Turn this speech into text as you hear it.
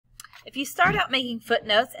If you start out making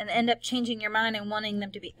footnotes and end up changing your mind and wanting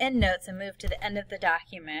them to be endnotes and move to the end of the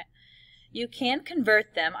document, you can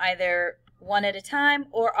convert them either one at a time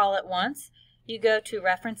or all at once. You go to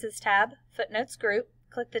References tab, Footnotes Group,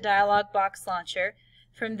 click the dialog box launcher.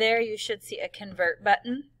 From there you should see a Convert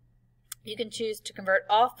button. You can choose to convert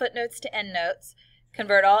all footnotes to endnotes,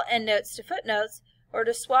 convert all endnotes to footnotes, or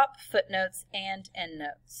to swap footnotes and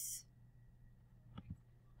endnotes.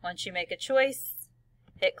 Once you make a choice,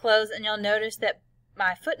 hit close and you'll notice that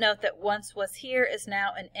my footnote that once was here is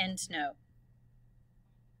now an endnote.